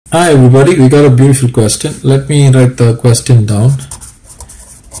Hi everybody, we got a beautiful question. Let me write the question down.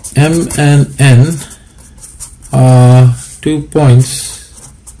 M and N are 2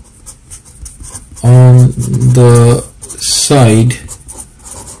 points on the side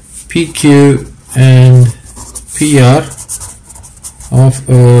PQ and PR of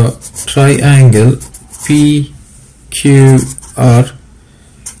a triangle PQR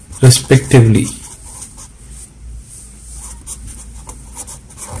respectively.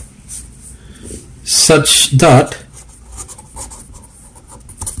 Such that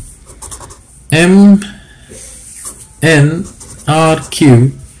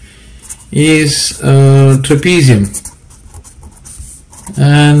MNRQ is a trapezium,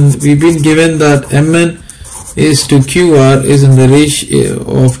 and we've been given that Mn is to QR is in the ratio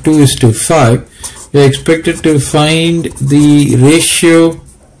of 2:5. We are expected to find the ratio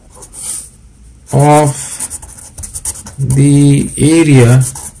of the area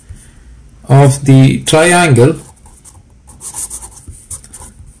of the triangle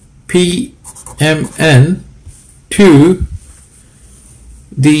PMN to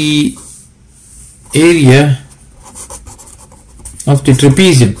the area of the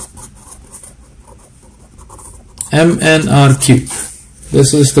trapezium MNRQ.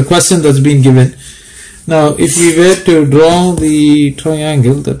 This is the question that's been given. Now if we were to draw the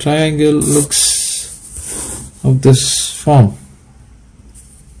triangle looks of this form.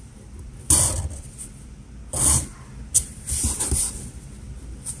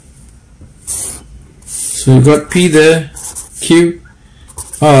 So you got P there, Q,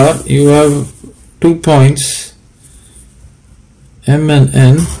 R, you have 2 points, M and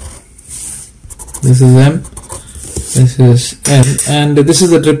N, this is M, this is N, and this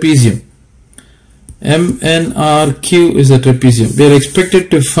is the trapezium. MNRQ is the trapezium. We are expected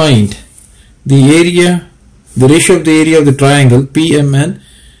to find the area, the ratio of the area of the triangle PMN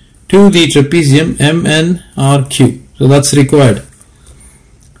to the trapezium MNRQ. So that's required.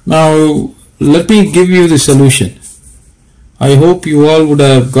 Now let me give you the solution. I hope you all would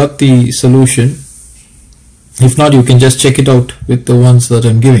have got the solution. If not, you can just check it out with the ones that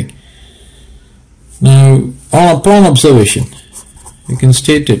I'm giving. Now, upon observation, you can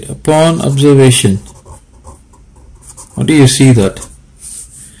state it. Upon observation, what do you see that?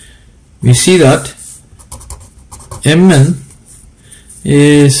 We see that Mn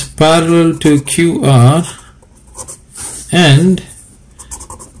is parallel to QR and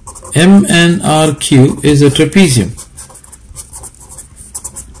MNRQ is a trapezium.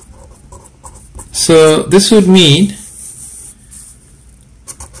 So this would mean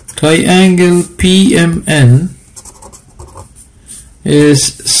triangle PMN is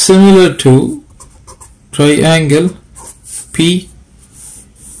similar to triangle PQR.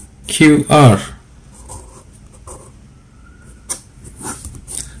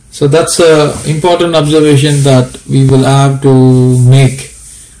 So that's an important observation that we will have to make.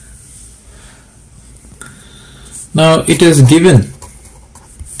 Now it is given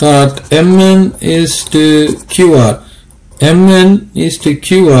that Mn is to QR. Mn is to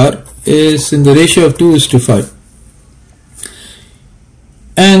QR is in the ratio of 2:5.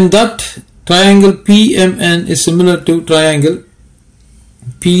 And that triangle PMN is similar to triangle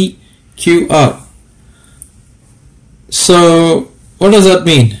PQR. So what does that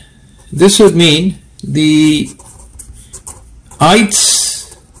mean? This would mean the heights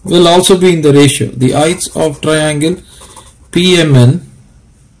will also be in the ratio. The heights of triangle PMN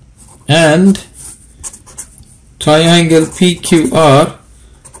and triangle PQR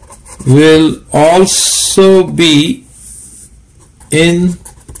will also be in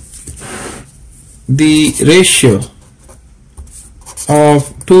the ratio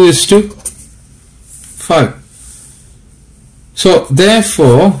of 2:5. So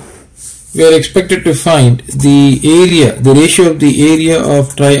therefore we are expected to find the area, the ratio of the area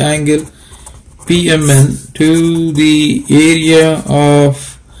of triangle PMN to the area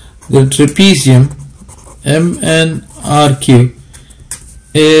of the trapezium MNRQ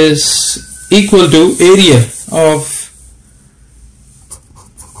is equal to area of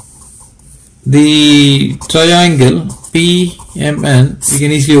the triangle PMN. You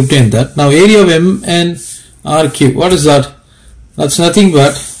can easily obtain that. Now area of MNRQ, what is that? That's nothing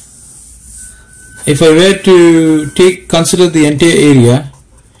but, if I were to consider the entire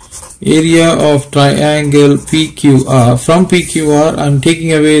area of triangle PQR, from PQR I'm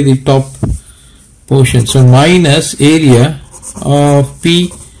taking away the top portion, so minus area of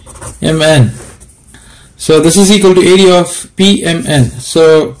PMN. So this is equal to area of PMN.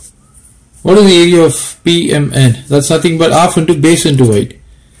 So what is the area of PMN? That's nothing but half into base into height.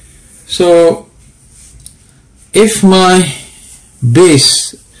 So if my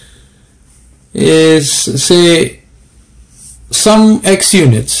base is say some x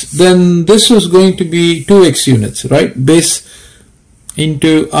units, then this is going to be 2x units, right? Base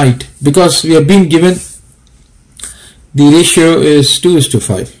into height, because we have been given the ratio is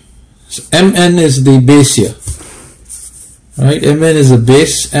 2:5. So Mn is the base here, right? Mn is the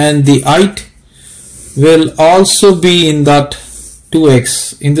base, and the height will also be in that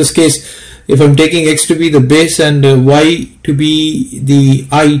 2x. In this case, if I'm taking x to be the base and y to be the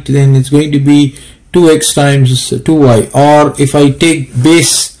height, then it's going to be 2x times 2y. Or if I take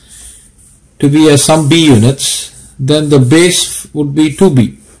base to be as some b units, then the base would be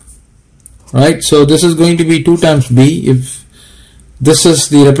 2b, right? So this is going to be 2 times b if this is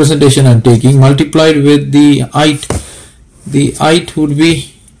the representation I'm taking, multiplied with the height. The height would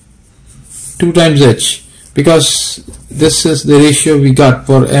be 2 times h, because this is the ratio we got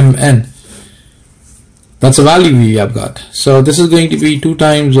for Mn. That's a value we have got. So this is going to be 2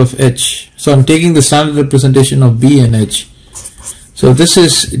 times of h. So I'm taking the standard representation of b and h. So this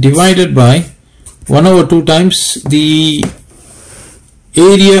is divided by 1/2 times the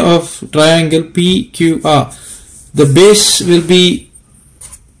area of triangle PQR. The base will be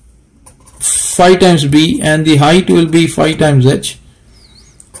 5 times b and the height will be 5 times h,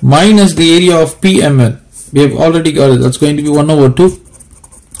 minus the area of PMN. We have already got it. That's going to be 1/2,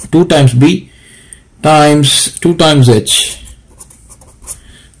 2 times b times 2 times h.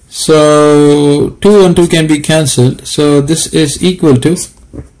 So 2 and 2 can be cancelled. So this is equal to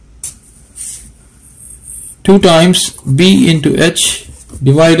 2 times b into h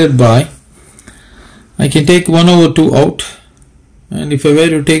divided by, I can take 1/2 out, and if I were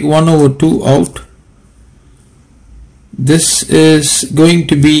to take 1/2 out, this is going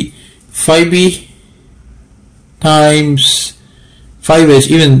to be 5b times 5h,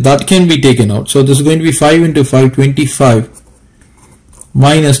 even that can be taken out. So this is going to be 5 into 5, 25,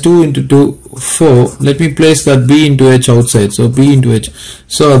 minus 2 into 2, 4. Let me place that b into h outside. So b into h.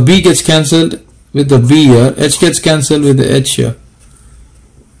 So b gets cancelled with the b here, h gets cancelled with the h here,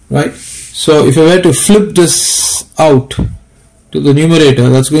 right? So if I were to flip this out to the numerator,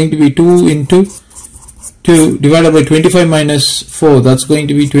 that's going to be 2 into 2 divided by 25 minus 4, that's going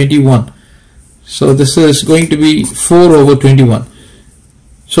to be 21. So this is going to be 4/21.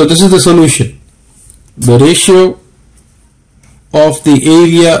 So this is the solution. The ratio of the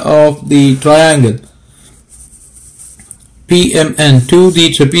area of the triangle PMN to the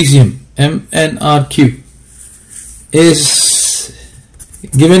trapezium MNRQ is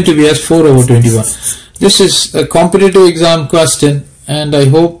given to be as 4/21. This is a competitive exam question, and I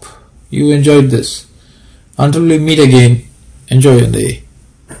hope you enjoyed this. Until we meet again, enjoy your day.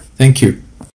 Thank you.